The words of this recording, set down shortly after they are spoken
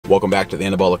Welcome back to the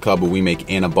Anabolic Hub, where we make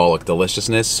anabolic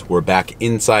deliciousness. We're back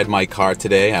inside my car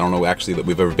today. I don't know actually that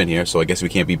we've ever been here, so I guess we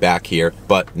can't be back here.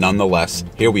 But nonetheless,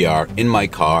 here we are in my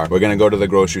car. We're gonna go to the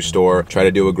grocery store, try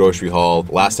to do a grocery haul.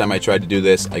 Last time I tried to do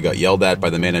this, I got yelled at by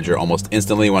the manager almost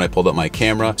instantly when I pulled up my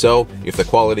camera. So if the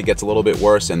quality gets a little bit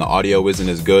worse and the audio isn't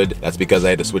as good, that's because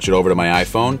I had to switch it over to my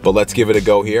iPhone. But let's give it a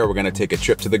go here. We're gonna take a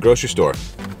trip to the grocery store.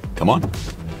 Come on.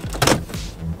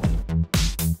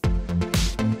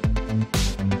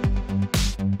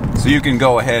 So you can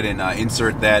go ahead and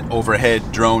insert that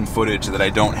overhead drone footage that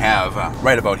I don't have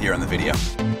right about here on the video.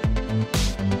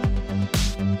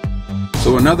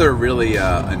 So another really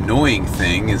annoying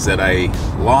thing is that I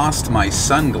lost my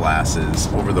sunglasses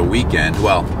over the weekend.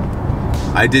 Well,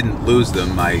 I didn't lose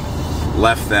them. I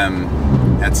left them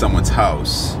at someone's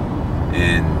house.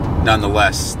 And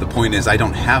nonetheless, the point is I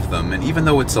don't have them. And even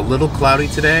though it's a little cloudy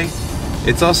today,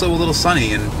 it's also a little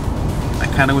sunny, and I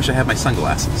kind of wish I had my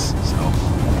sunglasses. So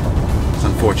it's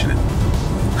unfortunate.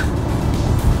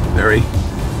 Very,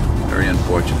 very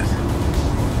unfortunate.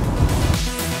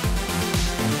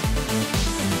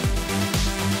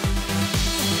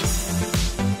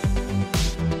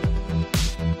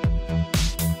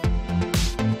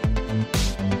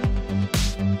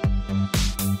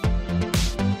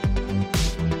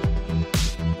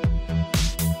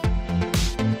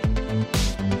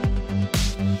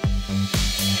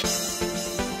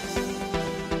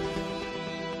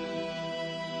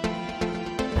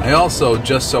 I also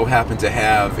just so happen to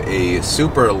have a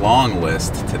super long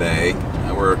list today.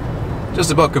 We're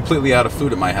just about completely out of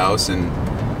food at my house, and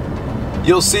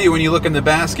you'll see when you look in the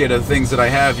basket of things that I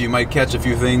have, you might catch a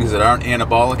few things that aren't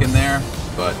anabolic in there,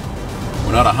 but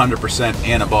we're not a 100%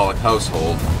 anabolic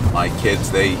household. My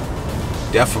kids, they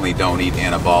definitely don't eat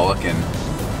anabolic,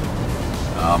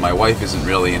 and my wife isn't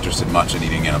really interested much in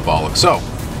eating anabolic. So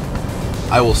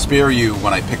I will spare you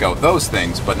when I pick out those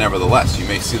things, but nevertheless, you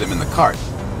may see them in the cart.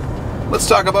 Let's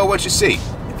talk about what you see.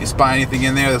 If you spy anything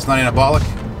in there that's not anabolic,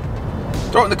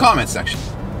 throw it in the comments section.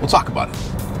 We'll talk about it.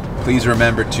 Please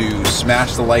remember to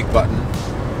smash the like button.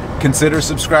 Consider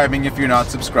subscribing if you're not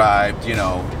subscribed, you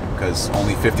know, because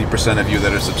only 50% of you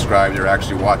that are subscribed are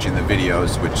actually watching the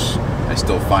videos, which I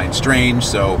still find strange.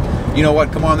 So, you know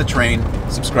what? Come on the train,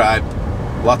 subscribe.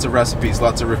 Lots of recipes,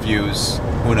 lots of reviews.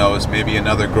 Who knows, maybe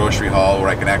another grocery haul where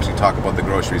I can actually talk about the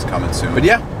groceries coming soon. But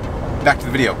yeah, back to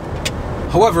the video.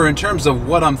 However, in terms of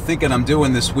what I'm thinking I'm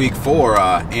doing this week for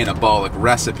anabolic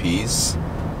recipes,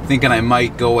 thinking I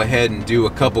might go ahead and do a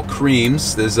couple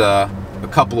creams. There's a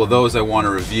couple of those I want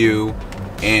to review,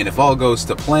 and if all goes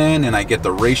to plan and I get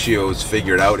the ratios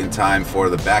figured out in time for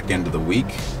the back end of the week,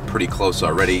 pretty close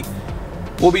already,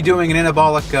 we'll be doing an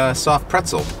anabolic soft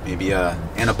pretzel, maybe a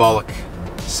anabolic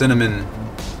cinnamon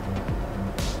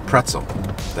pretzel.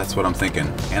 That's what I'm thinking.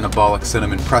 Anabolic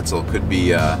cinnamon pretzel could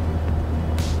be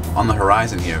on the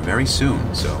horizon here very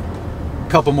soon. So a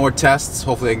couple more tests.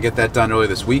 Hopefully I can get that done early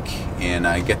this week, and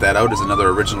I get that out as another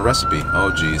original recipe.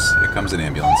 Oh geez, here comes an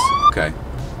ambulance. Okay,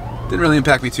 didn't really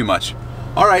impact me too much.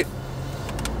 All right,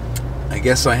 I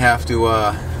guess I have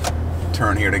to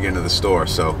turn here to get into the store,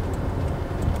 so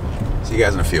see you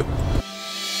guys in a few.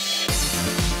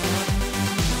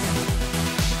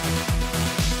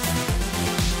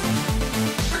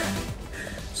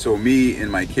 So me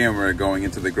and my camera going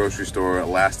into the grocery store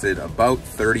lasted about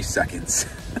 30 seconds.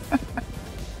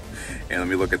 And let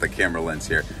me look at the camera lens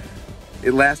here.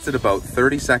 It lasted about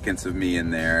 30 seconds of me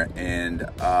in there, and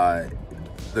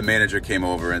the manager came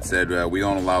over and said, we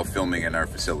don't allow filming in our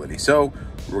facility. So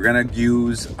we're gonna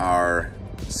use our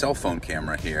cell phone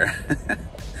camera here.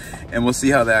 And we'll see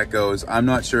how that goes. I'm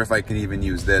not sure if I can even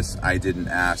use this. I didn't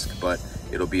ask, but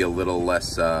it'll be a little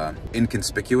less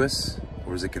inconspicuous.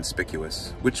 Or is it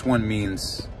conspicuous? Which one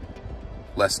means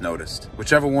less noticed?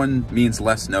 Whichever one means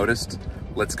less noticed,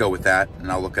 let's go with that, and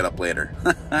I'll look it up later.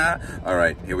 All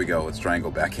right, here we go. Let's try and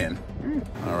go back in.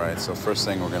 All right, so first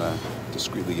thing we're gonna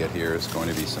discreetly get here is going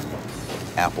to be some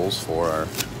apples for our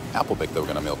apple bake that we're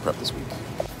gonna meal prep this week.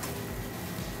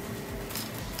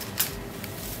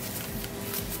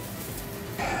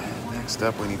 Next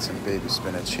up, we need some baby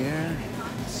spinach here.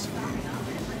 Let's see.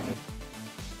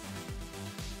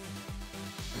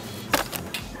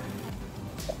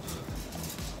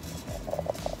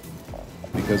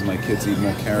 Because my kids eat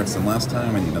more carrots than last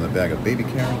time, I need another bag of baby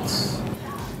carrots.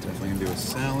 Definitely gonna do a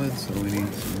salad, so we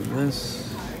need some of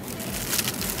this.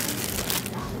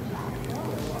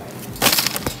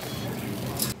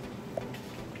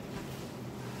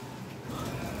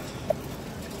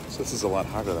 So this is a lot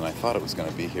harder than I thought it was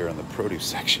gonna be here in the produce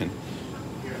section.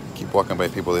 I keep walking by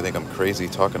people, they think I'm crazy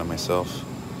talking to myself.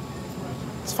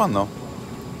 It's fun though.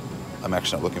 I'm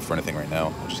actually not looking for anything right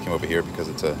now. I just came over here because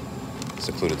it's a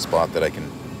secluded spot that I can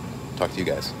talk to you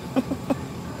guys.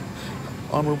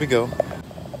 Onward we go.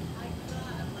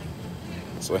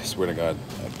 So I swear to God,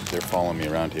 they're following me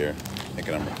around here,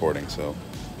 thinking I'm recording, so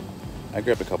I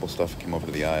grabbed a couple stuff, came over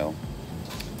to the aisle.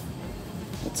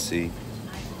 Let's see.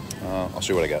 I'll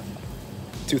show you what I got.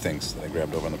 2 things that I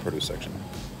grabbed over in the produce section.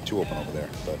 2 open over there,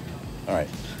 but alright.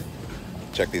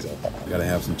 Check these out. Gotta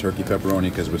have some turkey pepperoni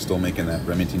because we're still making that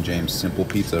Remington James simple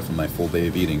pizza from my full day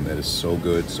of eating. That is so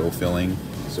good, so filling,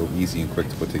 so easy and quick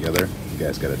to put together. You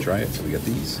guys gotta try it, so we got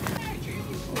these.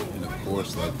 And of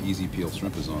course, that easy peel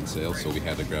shrimp is on sale, so we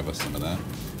had to grab us some of that.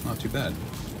 Not too bad.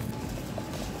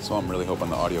 So I'm really hoping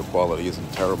the audio quality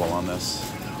isn't terrible on this.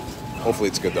 Hopefully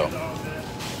it's good though.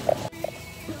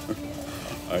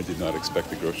 I did not expect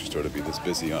the grocery store to be this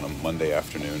busy on a Monday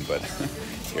afternoon, but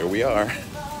here we are.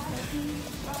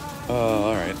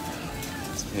 All right,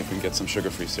 let's see if we can get some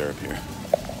sugar-free syrup here.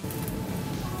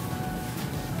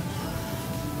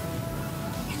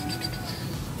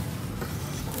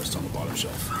 First on the bottom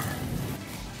shelf.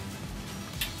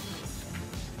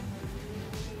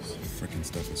 This freaking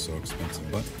stuff is so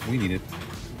expensive, but we need it.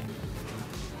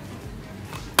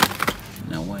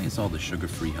 Now, why is all the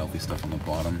sugar-free healthy stuff on the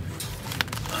bottom?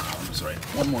 Oh, I'm sorry,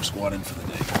 one more squat in for the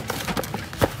day.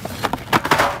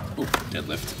 Oh,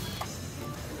 deadlift.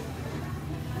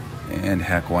 And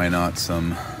heck, why not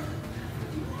some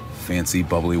fancy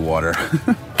bubbly water.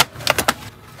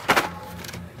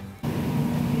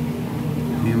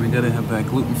 And we gotta have that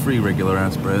gluten-free regular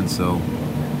ass bread, so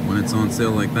when it's on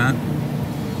sale like that,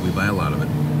 we buy a lot of it.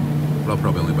 But I'll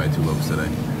probably only buy 2 loaves today.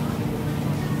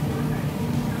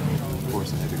 Of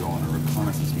course, I had to go on a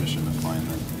reconnaissance mission to find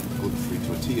the gluten-free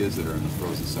tortillas that are in the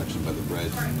frozen section by the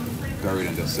bread, buried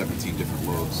into 17 different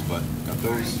loaves, but got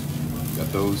those.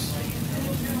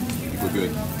 We're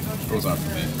good. Those aren't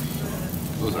for me.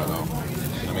 Those are though.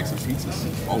 Gonna make some pizzas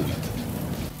all week.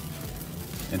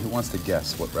 And who wants to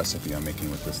guess what recipe I'm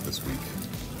making with this week?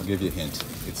 I'll give you a hint.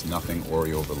 It's nothing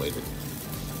Oreo related.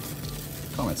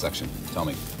 Comment section. Tell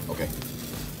me. Okay.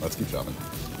 Let's keep shopping.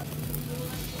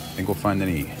 Think we'll find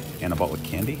any anabolic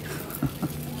candy?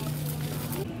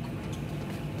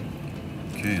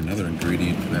 Okay, another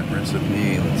ingredient for that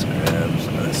recipe. Let's grab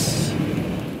some of this.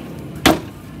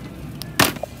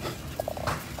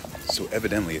 So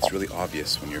evidently it's really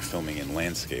obvious when you're filming in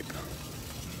landscape.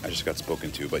 I just got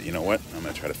spoken to, but you know what? I'm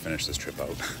gonna try to finish this trip out.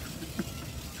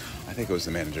 I think it was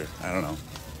the manager. I don't know.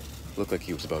 Looked like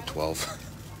he was about 12.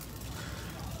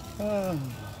 All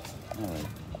right.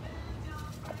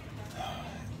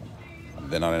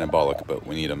 They're not anabolic, but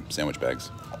we need them. Sandwich bags.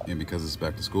 And because it's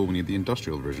back to school, we need the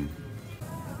industrial version.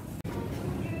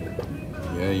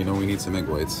 Yeah, you know we need some egg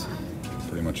whites.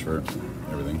 Pretty much for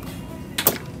everything.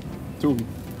 2.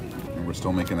 And we're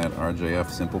still making that RJF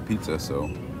simple pizza, so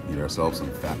need ourselves some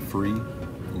fat-free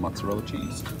mozzarella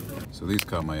cheese. So these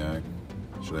caught my eye.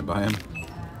 Should I buy them?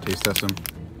 Taste test them?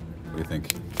 What do you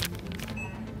think?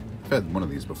 I've had one of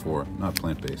these before, not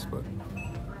plant-based, but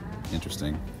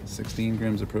interesting. 16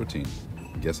 grams of protein.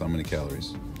 Guess how many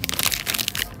calories?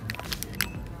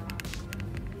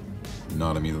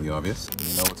 Not immediately obvious.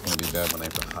 You know it's going to be bad when I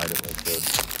have to hide it like this.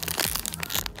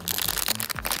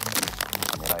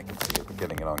 I mean, I can see it, but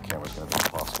getting it on camera is going to be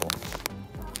impossible.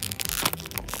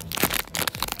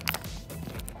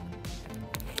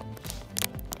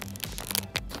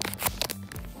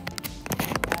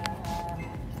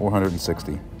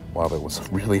 $460. Wow, that was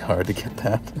really hard to get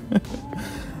that.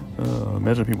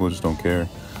 Imagine people just don't care.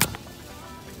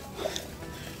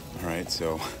 Alright,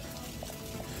 so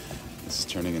this is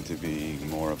turning into being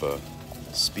more of a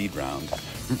speed round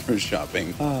for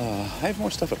shopping. I have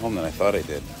more stuff at home than I thought I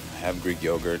did. I have Greek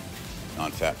yogurt,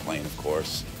 non-fat plain, of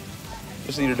course.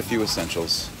 Just needed a few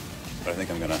essentials, but I think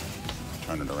I'm gonna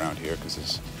turn it around here because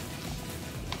there's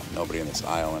nobody in this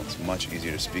aisle and it's much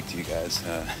easier to speak to you guys.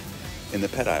 In the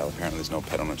pet aisle, apparently there's no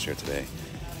pet owners here today.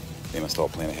 They must all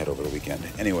plan ahead over the weekend.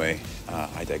 Anyway,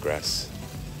 I digress.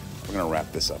 We're gonna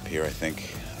wrap this up here, I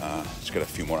think. Just got a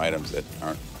few more items that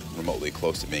aren't remotely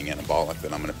close to being anabolic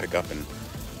that I'm gonna pick up and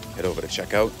head over to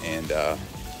checkout. And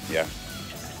yeah,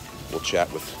 we'll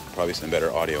chat with probably some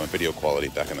better audio and video quality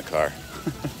back in the car.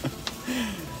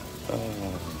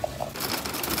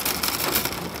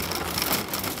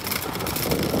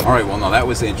 All right, well, now that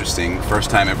was interesting. First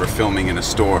time ever filming in a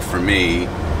store for me.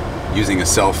 Using a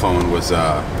cell phone was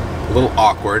a little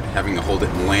awkward, having to hold it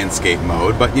in landscape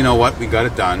mode. But you know what? We got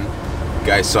it done. You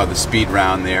guys saw the speed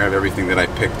round there of everything that I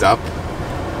picked up.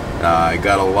 I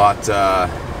got a lot of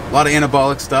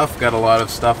anabolic stuff. Got a lot of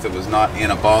stuff that was not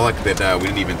anabolic that we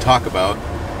didn't even talk about.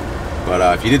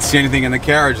 But if you did see anything in the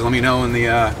carriage, let me know in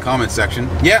the comment section.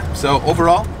 Yeah, so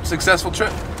overall, successful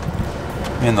trip.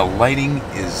 Man, the lighting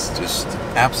is just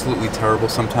absolutely terrible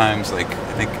sometimes. Like,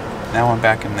 I think now I'm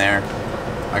back in there.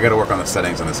 I gotta work on the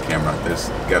settings on this camera. There's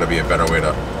gotta be a better way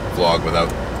to vlog without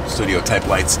studio type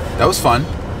lights. That was fun.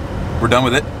 We're done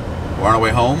with it. We're on our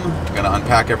way home. We're gonna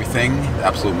unpack everything.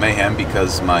 Absolute mayhem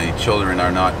because my children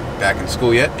are not back in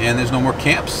school yet and there's no more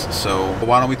camps. So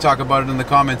why don't we talk about it in the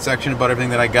comment section about everything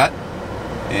that I got.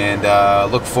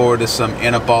 And look forward to some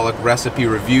Anabolic recipe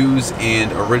reviews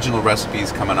and original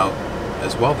recipes coming out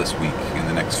as well this week in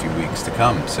the next few weeks to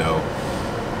come. So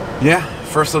yeah,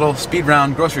 first little speed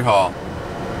round grocery haul.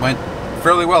 Went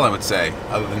fairly well, I would say,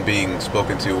 other than being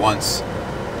spoken to once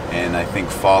and I think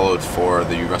followed for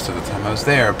the rest of the time I was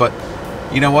there. But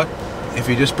you know what? If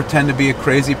you just pretend to be a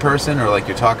crazy person, or like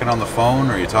you're talking on the phone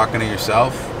or you're talking to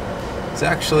yourself, it's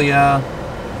actually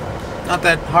not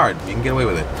that hard. You can get away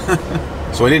with it.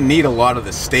 So I didn't need a lot of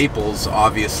the staples,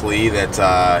 obviously,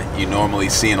 that you normally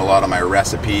see in a lot of my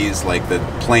recipes, like the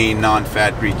plain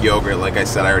non-fat Greek yogurt. Like I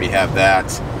said, I already have that.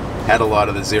 Had a lot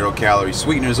of the 0-calorie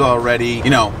sweeteners already. You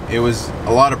know, it was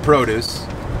a lot of produce.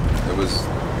 It was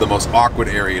the most awkward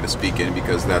area to speak in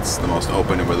because that's the most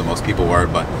open and where the most people were,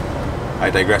 but I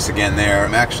digress again there.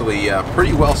 I'm actually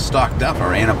pretty well stocked up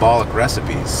our Anabolic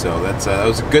recipes, so that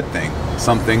was a good thing.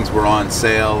 Some things were on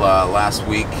sale last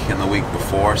week and the week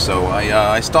before, so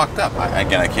I stocked up.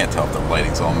 Again, I can't tell if the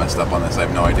lighting's all messed up on this. I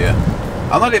have no idea.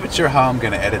 I'm not even sure how I'm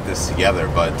going to edit this together,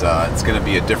 but it's going to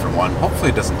be a different one. Hopefully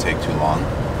it doesn't take too long.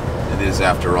 It is,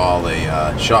 after all,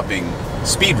 a shopping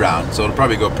speed round, so it'll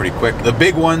probably go pretty quick. The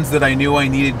big ones that I knew I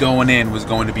needed going in was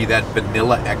going to be that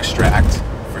vanilla extract,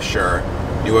 for sure.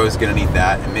 Knew I was going to need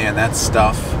that, and man, that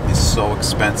stuff is so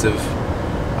expensive.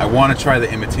 I want to try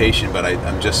the imitation, but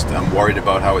I'm worried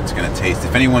about how it's going to taste.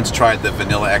 If anyone's tried the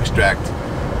vanilla extract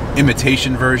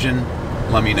imitation version,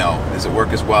 let me know. Does it work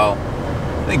as well?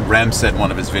 I think Rem said in one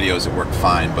of his videos it worked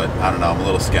fine, but I don't know, I'm a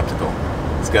little skeptical.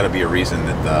 It's got to be a reason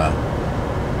that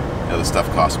the stuff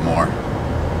costs more.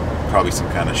 Probably some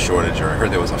kind of shortage, or I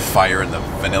heard there was a fire in the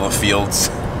vanilla fields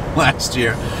last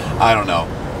year. I don't know.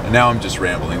 And now I'm just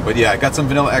rambling. But yeah, I got some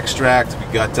vanilla extract.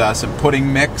 We got some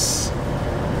pudding mix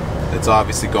that's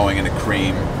obviously going into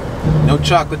cream. No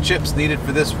chocolate chips needed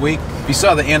for this week. If you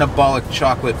saw the Anabolic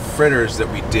chocolate fritters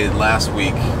that we did last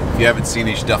week, if you haven't seen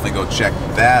it, you should definitely go check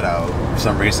that out. For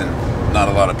some reason, not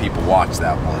a lot of people watch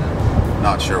that one.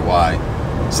 Not sure why.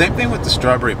 Same thing with the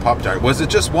strawberry Pop-Tart. Was it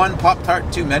just one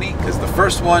Pop-Tart too many? Because the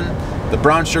first one, the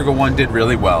brown sugar one, did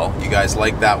really well. You guys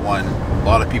liked that one. A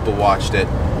lot of people watched it.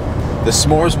 The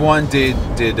s'mores one did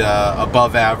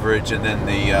above average, and then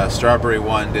the strawberry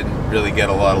one didn't really get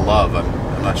a lot of love.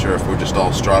 I'm not sure if we're just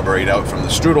all strawberried out from the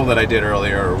strudel that I did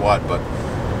earlier or what, but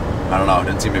I don't know. It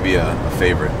didn't seem to be a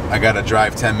favorite. I got to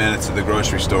drive 10 minutes to the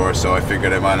grocery store, so I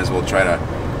figured I might as well try to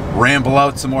ramble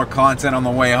out some more content on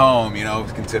the way home, you know,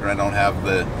 considering I don't have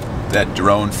that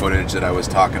drone footage that I was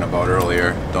talking about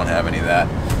earlier. Don't have any of that.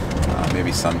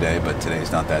 Maybe someday, but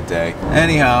today's not that day.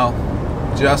 Anyhow,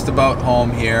 just about home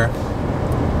here.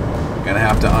 Gonna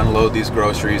have to unload these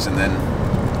groceries and then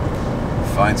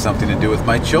find something to do with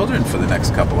my children for the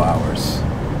next couple hours.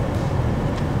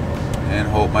 And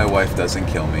hope my wife doesn't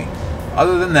kill me.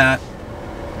 Other than that,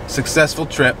 successful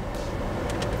trip.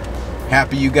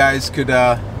 Happy you guys could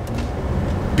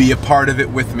be a part of it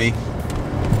with me.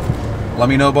 Let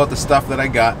me know about the stuff that I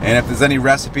got, and if there's any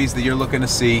recipes that you're looking to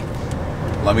see,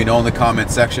 let me know in the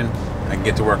comment section. I can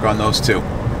get to work on those too.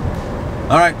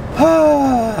 Alright.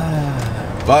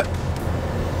 But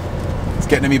it's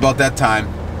getting to me about that time.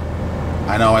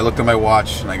 I know I looked at my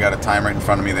watch and I got a time right in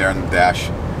front of me there in the dash,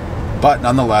 but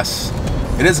nonetheless,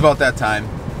 it is about that time.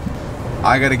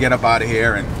 I gotta get up out of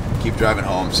here and keep driving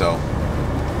home, so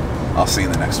I'll see you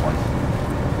in the next one.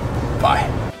 Bye.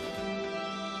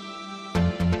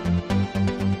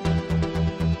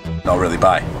 No, really,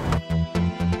 bye.